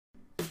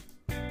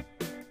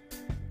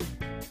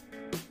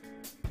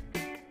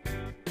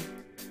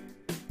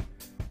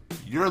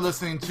You're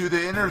listening to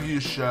The Interview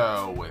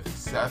Show with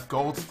Seth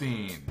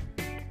Goldstein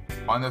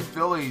on the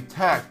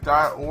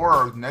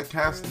PhillyTech.org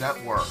Netcast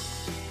Network.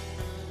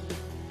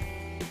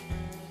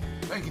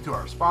 Thank you to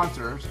our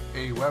sponsors,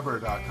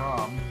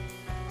 aweber.com,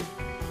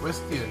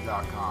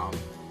 Wistia.com,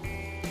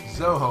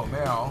 Zoho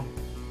Mail,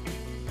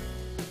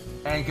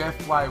 and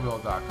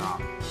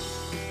GetFlywheel.com.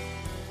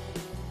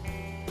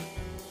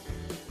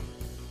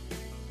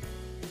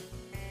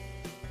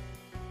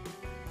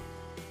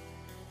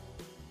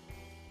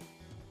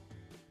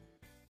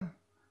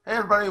 Hey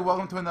everybody,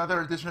 welcome to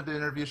another edition of The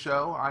Interview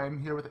Show. I am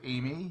here with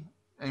Amy.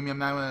 Amy, I'm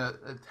not going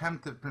to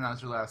attempt to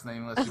pronounce your last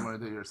name unless you want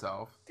to do it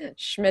yourself.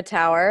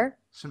 Schmittauer.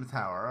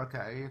 Schmittaur,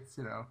 okay. It's,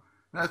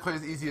 not quite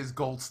as easy as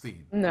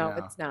Goldstein. No,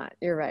 it's not.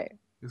 You're right.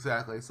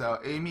 Exactly. So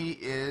Amy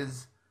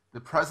is the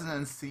president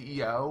and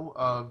CEO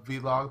of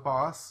Vlog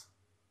Boss.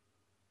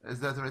 Is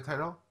that the right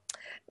title?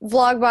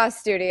 Vlog Boss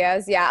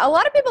Studios. Yeah. A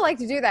lot of people like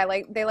to do that.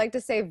 Like they like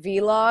to say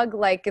vlog,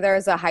 like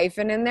there's a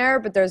hyphen in there,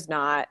 but there's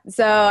not.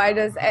 So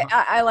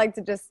I like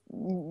to just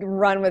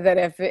run with it.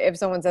 If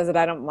someone says it,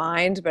 I don't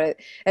mind, but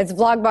it's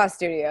Vlog Boss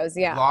Studios.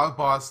 Yeah. Vlog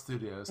Boss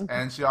Studios.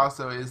 And she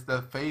also is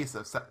the face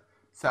of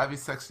Savvy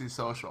Sexy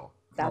Social.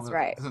 That's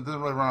right. It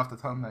doesn't really run off the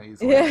tongue that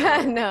easily.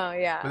 Yeah, no,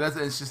 yeah. But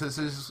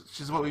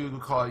she's what we would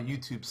call a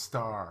YouTube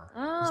star,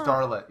 Oh.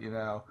 starlet,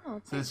 Oh,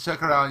 okay. So check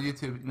her out on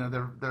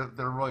YouTube.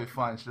 They're really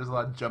fun. She does a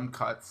lot of jump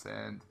cuts,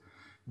 and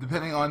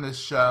depending on the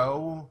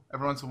show,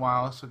 every once in a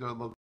while she'll go a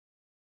little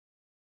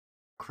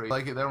crazy.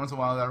 Like every once in a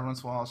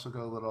while she'll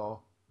go a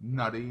little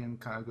nutty and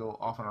kind of go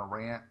off on a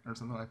rant or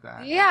something like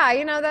that. Yeah,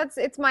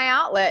 it's my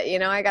outlet.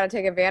 I got to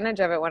take advantage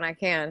of it when I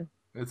can.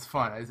 It's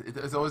fun.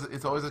 It's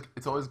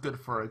always good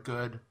for a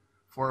good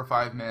 4 or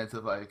 5 minutes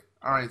of like,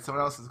 all right,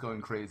 someone else is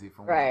going crazy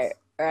for once.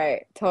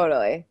 Right,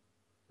 totally.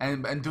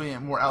 And doing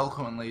it more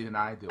eloquently than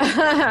I do.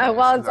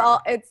 Well,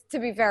 to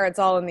be fair, it's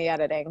all in the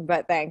editing,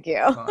 but thank you.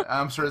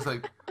 I'm sure it's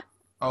like,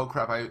 oh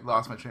crap, I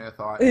lost my train of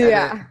thought.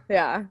 Yeah.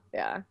 Yeah,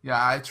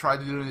 I tried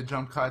to do the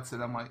jump cuts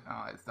and I'm like,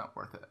 oh, it's not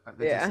worth it.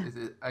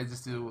 I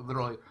just do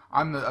literally,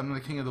 I'm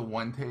the king of the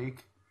one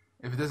take.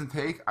 If it doesn't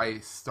take, I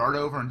start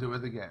over and do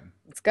it again.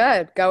 It's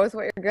good. Go with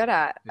what you're good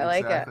at. I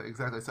like it.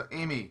 Exactly. So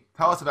Amy,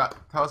 tell us about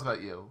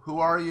you.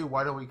 Who are you?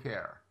 Why do we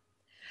care?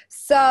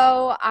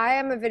 So I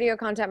am a video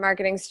content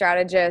marketing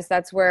strategist.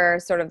 That's where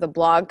sort of the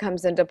blog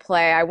comes into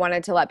play. I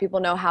wanted to let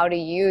people know how to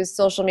use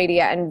social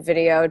media and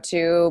video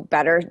to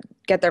better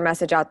get their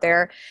message out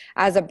there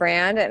as a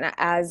brand and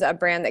as a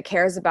brand that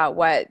cares about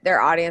what their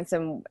audience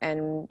and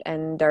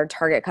their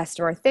target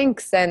customer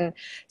thinks. And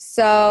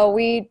so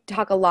we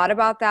talk a lot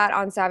about that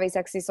on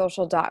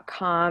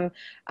SavvySexySocial.com,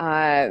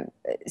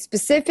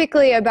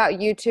 specifically about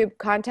YouTube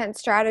content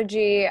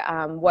strategy,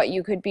 what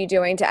you could be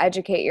doing to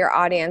educate your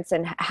audience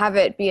and have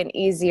it be an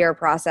easier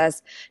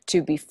process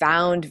to be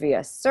found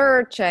via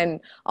search and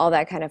all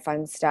that kind of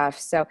fun stuff.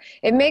 So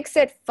it makes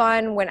it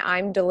fun when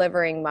I'm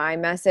delivering my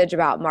message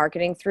about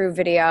marketing through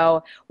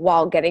video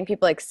while getting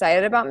people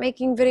excited about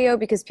making video,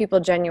 because people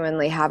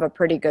genuinely have a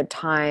pretty good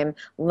time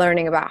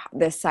learning about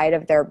this side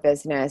of their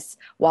business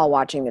while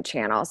watching the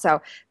channel.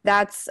 So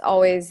that's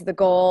always the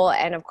goal.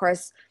 And of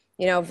course,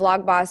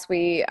 Vlog Boss,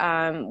 we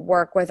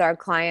work with our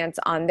clients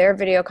on their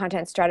video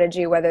content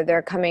strategy, whether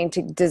they're coming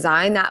to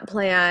design that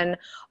plan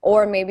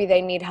or maybe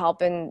they need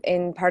help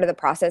in part of the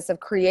process of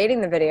creating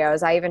the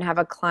videos. I even have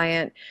a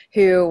client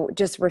who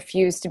just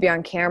refused to be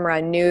on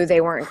camera, knew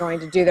they weren't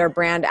going to do their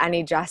brand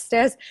any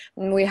justice,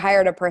 and we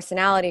hired a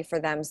personality for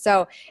them.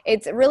 So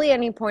it's really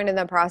any point in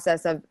the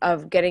process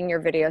of getting your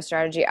video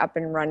strategy up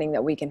and running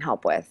that we can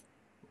help with.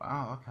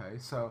 Wow. Okay.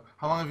 So,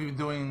 how long have you been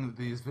doing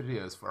these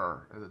videos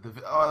for?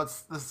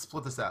 Let's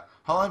split this out.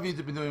 How long have you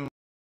been doing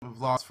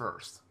vlogs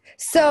first?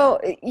 So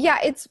yeah,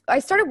 I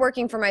started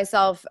working for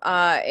myself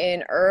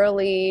in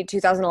early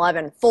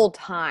 2011 full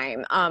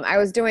time. I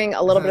was doing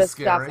a little bit of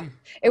stuff.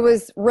 It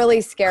was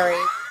really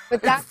scary,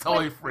 but that's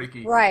totally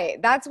freaky.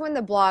 Right. That's when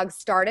the blog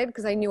started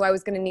because I knew I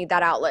was going to need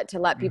that outlet to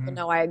let people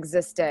know I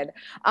existed.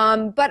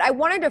 But I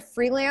wanted to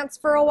freelance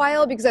for a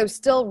while because I was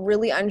still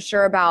really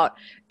unsure about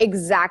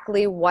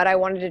exactly what I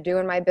wanted to do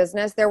in my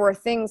business. There were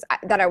things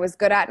that I was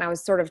good at and I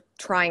was sort of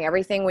trying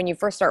everything. When you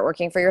first start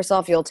working for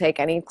yourself, you'll take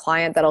any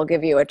client that'll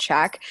give you a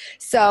check.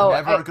 So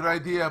never a good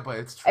idea, but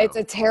it's true. It's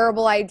a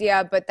terrible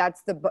idea, but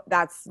that's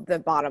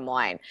the bottom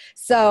line.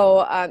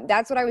 So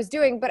that's what I was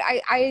doing, but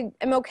I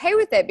am okay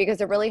with it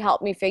because it really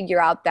helped me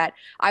figure out that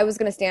I was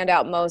going to stand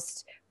out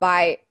most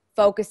by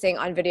focusing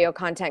on video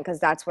content because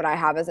that's what I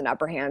have as an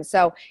upper hand.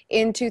 So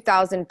in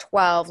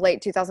 2012,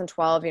 late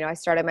 2012, I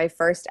started my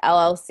first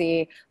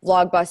LLC,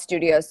 Vlog Boss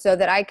Studios, so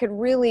that I could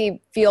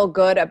really feel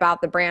good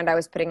about the brand I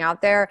was putting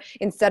out there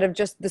instead of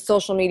just the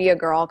social media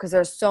girl, because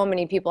there's so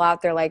many people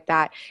out there like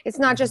that. It's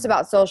not just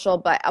about social,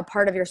 but a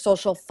part of your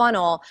social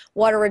funnel.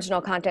 What original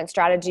content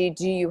strategy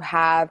do you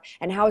have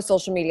and how is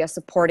social media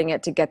supporting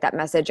it to get that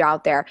message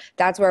out there?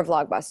 That's where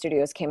Vlog Boss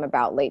Studios came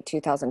about. Late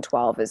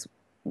 2012 is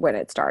when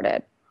it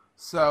started.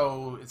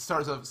 So it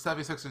starts off,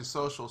 Savvy Sexy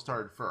Social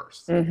started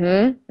first.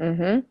 Mm-hmm.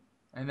 Mm-hmm.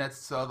 And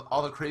that's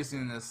all the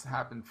craziness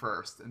happened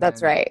first. And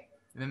that's right.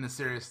 and then the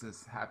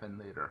seriousness happened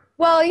later.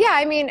 Well, yeah,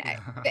 I mean,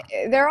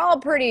 they're all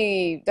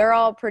pretty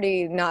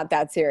not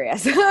that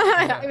serious. Yeah,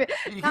 I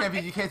mean,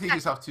 not, you can't take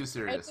yourself too it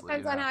seriously, you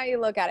depends on know. how you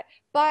look at it.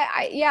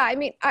 But yeah, I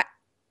mean,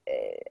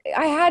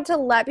 I had to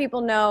let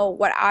people know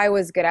what I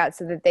was good at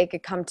so that they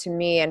could come to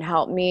me and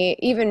help me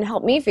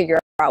figure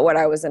out what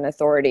I was an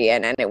authority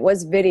in. And it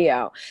was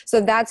video.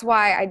 So that's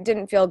why I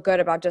didn't feel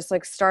good about just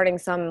like starting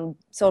some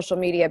social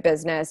media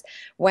business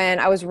when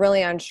I was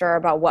really unsure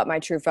about what my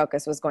true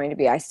focus was going to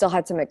be. I still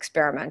had some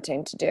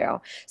experimenting to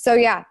do. So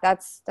yeah,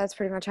 that's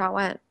pretty much how it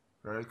went.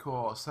 Very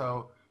cool.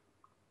 So,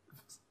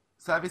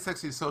 Savvy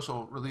Sexy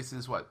Social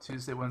releases what,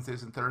 Tuesday,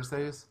 Wednesdays, and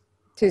Thursdays?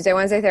 Tuesday,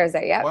 Wednesday,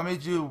 Thursday. Yep. What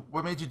made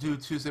you do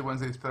Tuesday,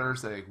 Wednesday,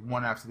 Thursday,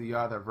 one after the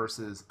other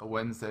versus a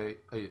Wednesday?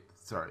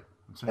 Sorry,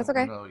 I'm That's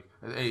saying okay.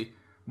 a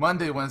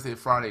Monday, Wednesday,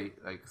 Friday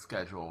like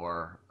schedule,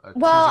 or a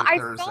Well, Tuesday, I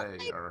felt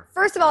Thursday, like, or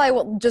first of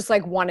all, just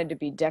like wanted to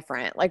be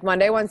different. Like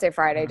Monday, Wednesday,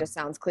 Friday just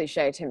sounds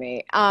cliche to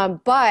me.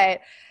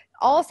 But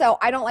also,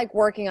 I don't like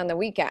working on the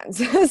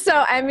weekends.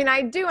 So, I mean,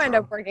 I do end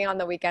true. up working on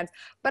the weekends,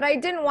 but I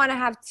didn't want to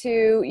have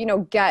to,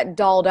 get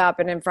dolled up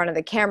and in front of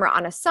the camera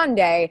on a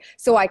Sunday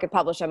so I could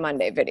publish a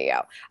Monday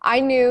video.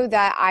 I knew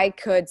that I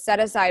could set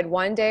aside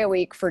one day a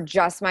week for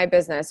just my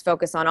business,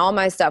 focus on all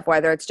my stuff,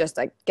 whether it's just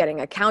like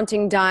getting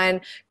accounting done,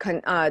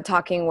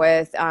 talking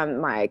with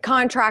my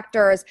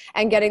contractors,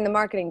 and getting the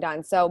marketing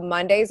done. So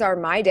Mondays are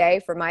my day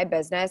for my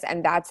business,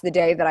 and that's the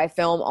day that I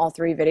film all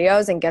 3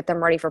 videos and get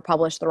them ready for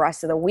publish the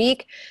rest of the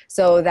week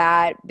so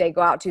that they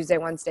go out Tuesday,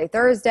 Wednesday,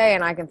 Thursday,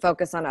 and I can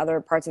focus on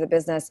other parts of the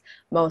business,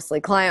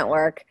 mostly client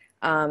work,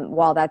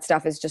 while that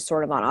stuff is just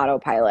sort of on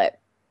autopilot.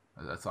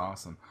 That's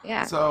awesome.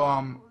 Yeah.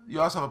 So,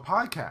 you also have a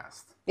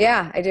podcast,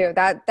 Yeah, I do. which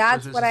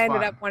That's is what just I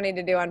ended up fun. wanting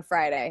to do on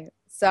Friday.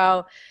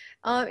 So,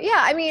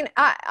 yeah, I mean,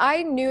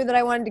 I knew that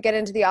I wanted to get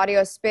into the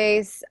audio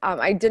space.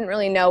 I didn't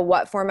really know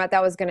what format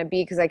that was going to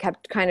be because I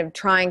kept kind of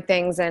trying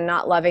things and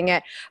not loving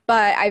it.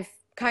 But I've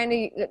kind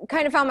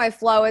of found my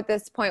flow at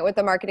this point with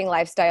the Marketing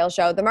Lifestyle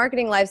Show. The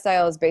Marketing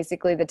Lifestyle is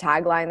basically the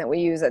tagline that we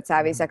use at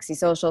Savvy Hmm. Sexy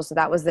Social. So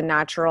that was the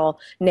natural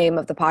name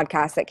of the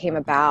podcast that came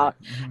That's great.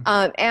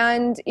 about.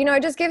 And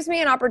it just gives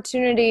me an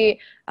opportunity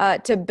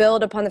to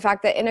build upon the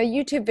fact that in a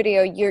YouTube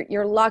video,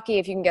 you're lucky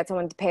if you can get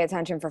someone to pay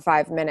attention for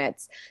 5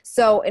 minutes.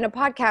 So in a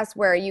podcast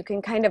where you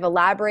can kind of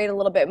elaborate a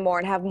little bit more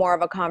and have more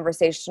of a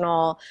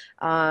conversational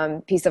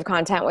piece of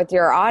content with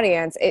your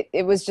audience,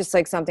 it was just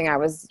like something I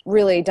was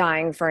really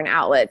dying for an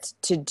outlet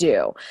to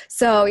do.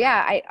 So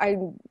yeah, I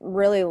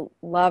really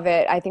love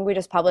it. I think we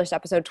just published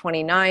episode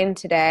 29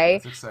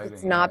 today. That's It's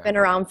exciting. not Yeah. been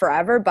around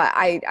forever, but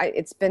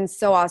it's been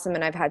so awesome,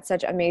 and I've had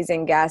such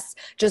amazing guests.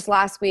 Just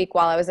last week,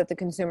 while I was at the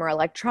Consumer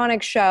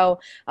Electronics Show,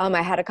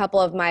 I had a couple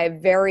of my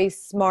very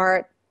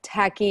smart,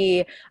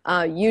 techie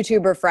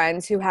YouTuber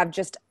friends who have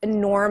just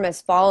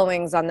enormous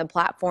followings on the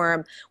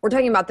platform. We're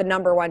talking about the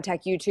number one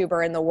tech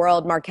YouTuber in the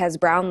world, Marquez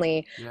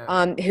Brownlee,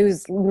 Yeah.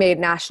 who's made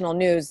national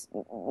news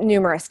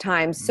numerous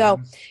times. So,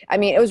 Hmm. I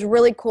mean, it was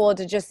really cool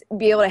to just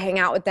be able to hang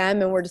out with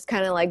them. And we're just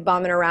kind of like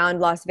bumming around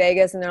Las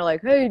Vegas, and they're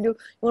like, "Hey, you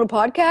want a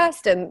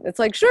podcast?" And it's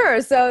like,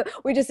 "Sure." So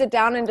we just sit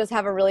down and just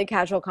have a really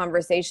casual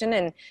conversation.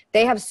 And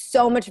they have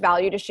so much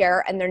value to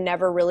share, and they're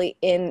never really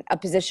in a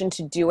position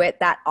to do it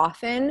that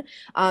often,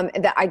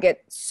 that I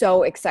get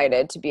so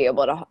excited to be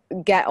able to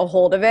get a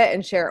hold of it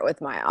and share it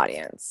with my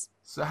audience.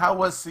 So, how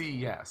was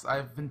CES?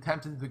 I've been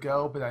tempted to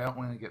go, but I don't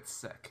want to get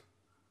sick.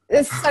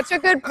 It's such a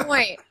good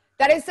point.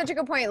 That is such a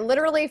good point.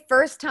 Literally,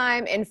 first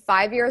time in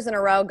 5 years in a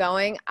row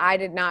going, I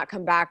did not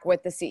come back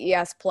with the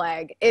CES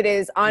plague. It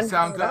is You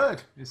sound unheard of.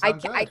 good. You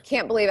sound I good.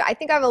 can't believe it. I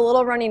think I have a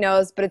little runny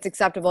nose, but it's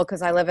acceptable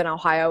because I live in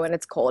Ohio and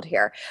it's cold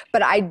here.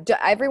 But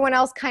everyone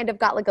else kind of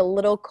got like a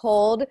little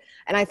cold,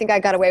 and I think I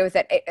got away with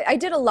it. I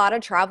did a lot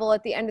of travel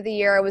at the end of the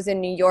year. I was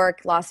in New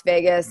York, Las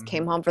Vegas, Hmm.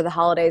 came home for the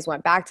holidays,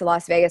 went back to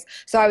Las Vegas.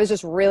 So I was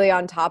just really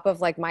on top of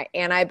like my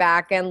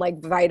anti-bac and like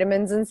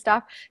vitamins and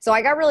stuff. So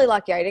I got really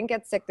lucky. I didn't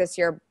get sick this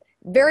year.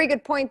 Very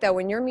good point, though.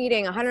 When you're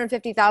meeting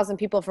 150,000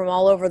 people from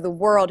all over the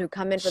world who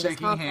come in for this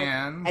Shaking conference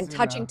hands, and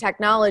touching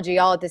technology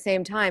all at the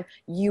same time,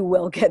 you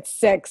will get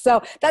sick.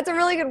 So that's a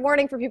really good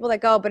warning for people that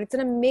go. But it's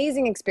an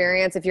amazing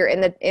experience if you're in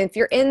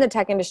the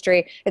tech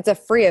industry. It's a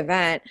free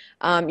event.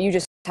 You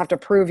just have to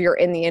prove you're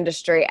in the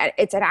industry. And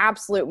it's an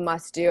absolute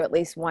must do at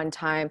least one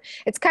time.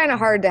 It's kind of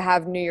hard to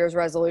have New Year's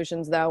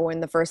resolutions, though, when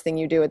the first thing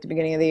you do at the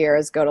beginning of the year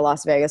is go to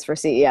Las Vegas for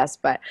CES.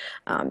 But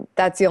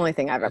that's the only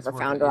thing I've it's ever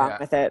worth found it. wrong Yeah,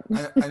 with it.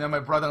 I know my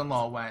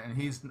brother-in-law went, and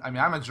I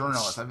mean, I'm a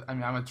journalist.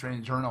 I'm a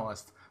trained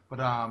journalist, but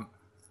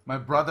my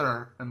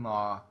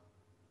brother-in-law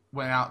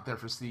went out there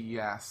for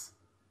CES,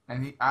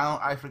 and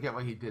I forget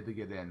what he did to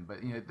get in, but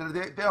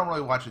they don't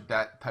really watch it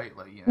that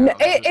tightly, No,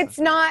 It's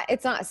just,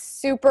 it's not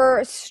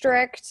super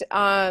strict.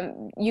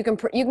 You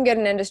can get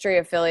an industry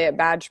affiliate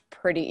badge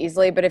pretty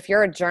easily, but if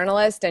you're a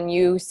journalist and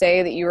you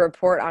say that you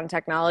report on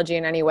technology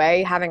in any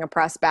way, having a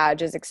press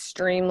badge is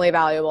extremely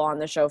valuable on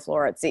the show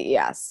floor at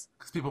CES.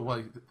 Because people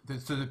like,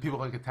 so do people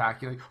like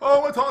attack you? Like, oh,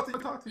 I want to talk to you. I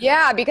want to talk to you.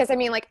 Yeah, because I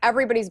mean, like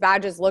everybody's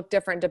badges look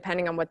different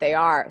depending on what they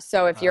are.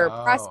 So if you're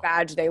a press Oh.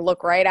 badge, they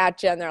look right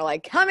at you and they're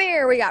like, come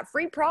here, we got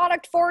free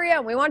product for you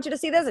and we want you to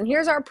see this. And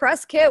here's our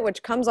press kit,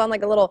 which comes on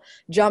like a little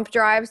jump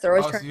drive. So they're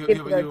always Oh, trying so to keep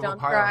their you have a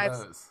jump pile of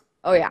drives. those.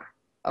 Oh, yeah.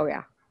 Oh,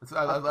 yeah.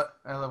 I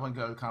love when I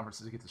go to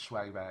conferences to get the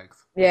swag bags.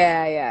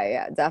 Yeah, yeah,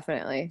 yeah,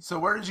 definitely. So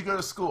where did you go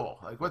to school?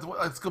 Like,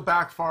 let's go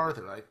back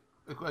farther.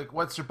 Like,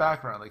 what's your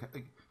background?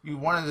 Like, you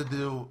wanted to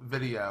do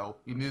video.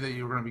 You knew that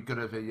you were going to be good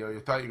at video.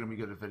 You thought you were going to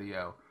be good at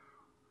video.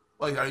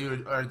 Like,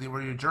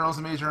 were you a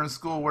journalism major in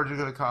school? Where did you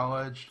go to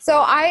college?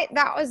 So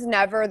that was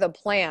never the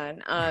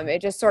plan.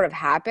 It just sort of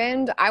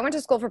happened. I went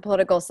to school for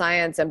political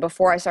science, and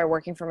before I started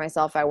working for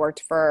myself, I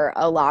worked for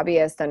a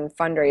lobbyist and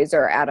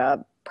fundraiser at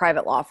a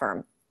private law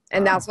firm.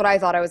 And that's what I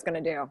thought I was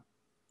going to do,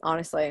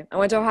 honestly. I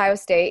went to Ohio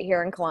State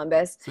here in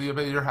Columbus. So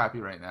you're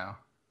happy right now?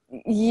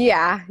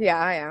 Yeah,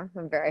 I am.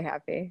 I'm very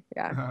happy.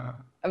 Yeah.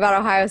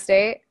 About Ohio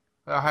State?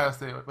 Ohio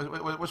State.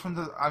 Which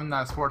one I'm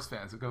not a sports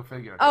fan, so go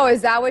figure. Oh,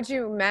 is that what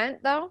you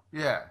meant, though?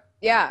 Yeah.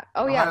 Yeah.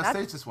 Oh, yeah. Ohio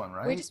State's just won,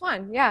 right? We just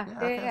won. Yeah.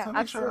 Okay, Yeah.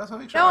 Make sure.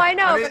 No, I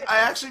know. I mean, I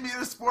actually need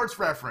a sports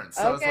reference.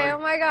 So okay. Like, oh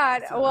my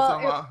God.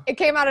 Well, it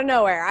came out of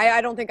nowhere. I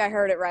don't think I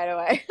heard it right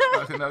away.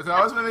 Okay, no, so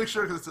I was going to make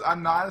sure because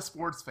I'm not a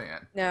sports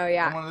fan. No,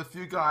 yeah. I'm one of the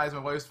few guys. My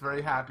wife's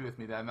very happy with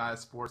me that I'm not a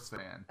sports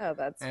fan. Oh,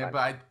 that's fun.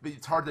 But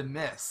it's hard to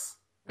miss.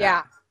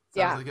 Yeah. So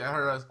yeah. I was like, I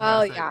heard I was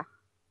well, say, yeah.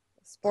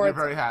 So Sports.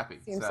 you're very happy.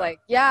 Seems like,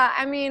 yeah.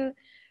 I mean,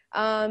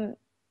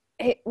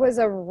 it was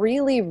a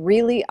really,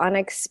 really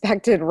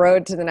unexpected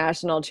road to the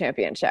national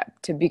championship,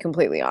 to be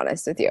completely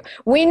honest with you.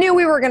 We knew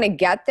we were going to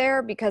get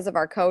there because of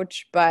our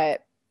coach,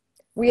 but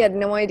we had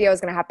no idea it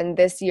was going to happen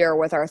this year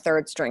with our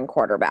third string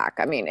quarterback.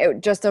 I mean,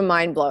 it just a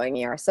mind-blowing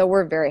year. So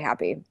we're very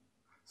happy.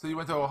 So you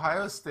went to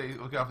Ohio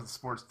State. Look out for the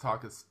sports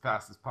talk as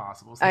fast as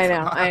possible. I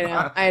know.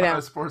 I'm not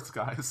a sports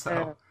guy,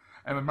 so.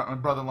 And my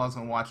brother-in-law's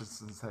gonna watch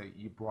this and say,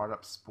 "You brought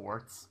up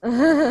sports. You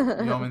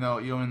only know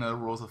the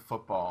rules of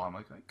football." I'm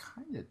like, I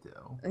kind of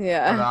do.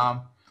 Yeah.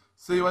 But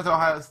so you went to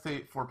Ohio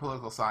State for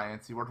political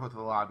science. You worked with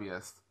a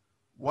lobbyist.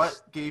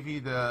 What gave you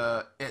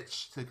the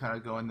itch to kind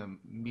of go into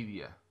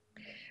media?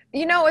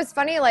 You know, it's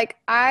funny. Like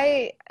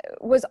I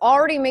was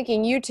already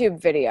making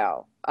YouTube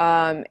video.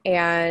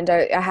 And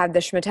I had the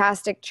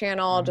Schmittastic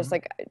channel, just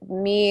like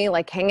me,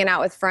 like hanging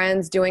out with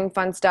friends, doing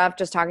fun stuff,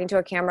 just talking to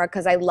a camera,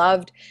 because I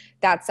loved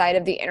that side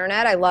of the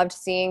internet. I loved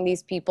seeing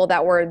these people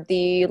that were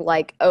the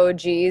like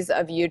OGs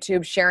of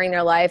YouTube sharing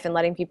their life and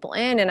letting people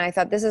in. And I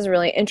thought this is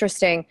really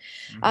interesting.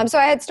 So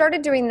I had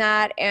started doing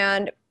that,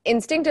 and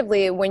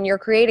instinctively, when you're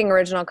creating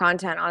original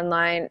content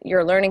online,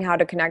 you're learning how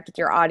to connect with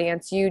your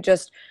audience.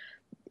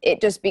 It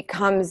just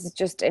becomes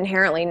just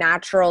inherently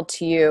natural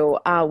to you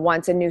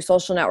once a new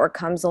social network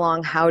comes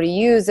along, how to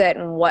use it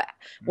and what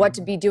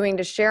to be doing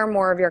to share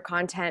more of your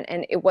content.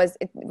 And it was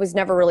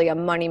never really a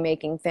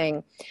money-making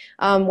thing.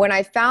 When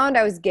I found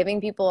I was giving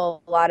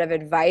people a lot of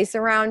advice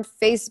around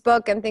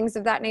Facebook and things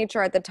of that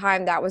nature at the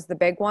time, that was the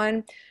big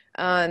one.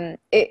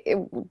 It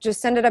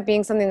just ended up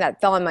being something that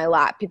fell in my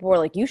lap. People were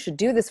like, you should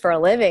do this for a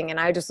living.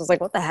 And I just was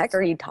like, what the heck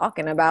are you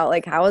talking about?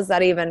 Like, how is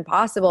that even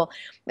possible?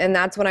 And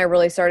that's when I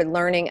really started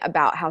learning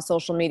about how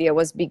social media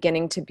was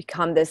beginning to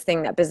become this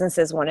thing that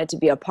businesses wanted to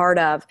be a part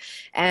of.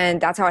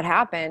 And that's how it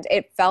happened.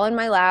 It fell in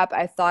my lap.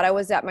 I thought I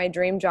was at my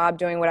dream job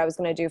doing what I was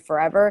going to do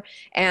forever.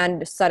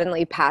 And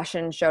suddenly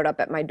passion showed up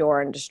at my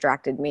door and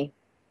distracted me.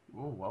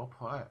 Oh, well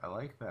put. I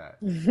like that.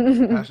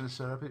 Passion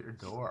showed up at your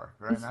door.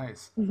 Very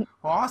nice. Well,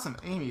 awesome.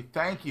 Amy,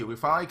 thank you. We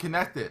finally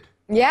connected.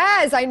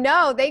 Yes, I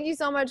know. Thank you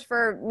so much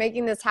for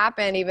making this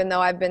happen, even though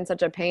I've been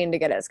such a pain to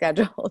get it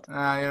scheduled.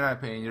 Nah, you're not a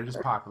pain. You're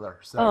just popular.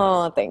 So.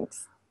 Oh,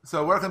 thanks.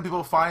 So where can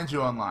people find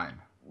you online?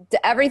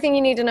 Everything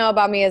you need to know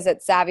about me is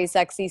at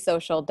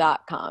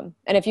savvysexysocial.com.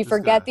 And if you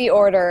forget the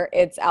order,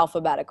 it's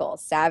alphabetical.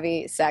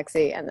 Savvy,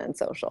 sexy, and then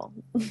social.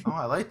 Oh,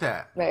 I like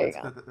that. There you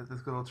go. That's a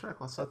good little trick.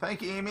 So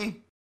thank you,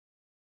 Amy.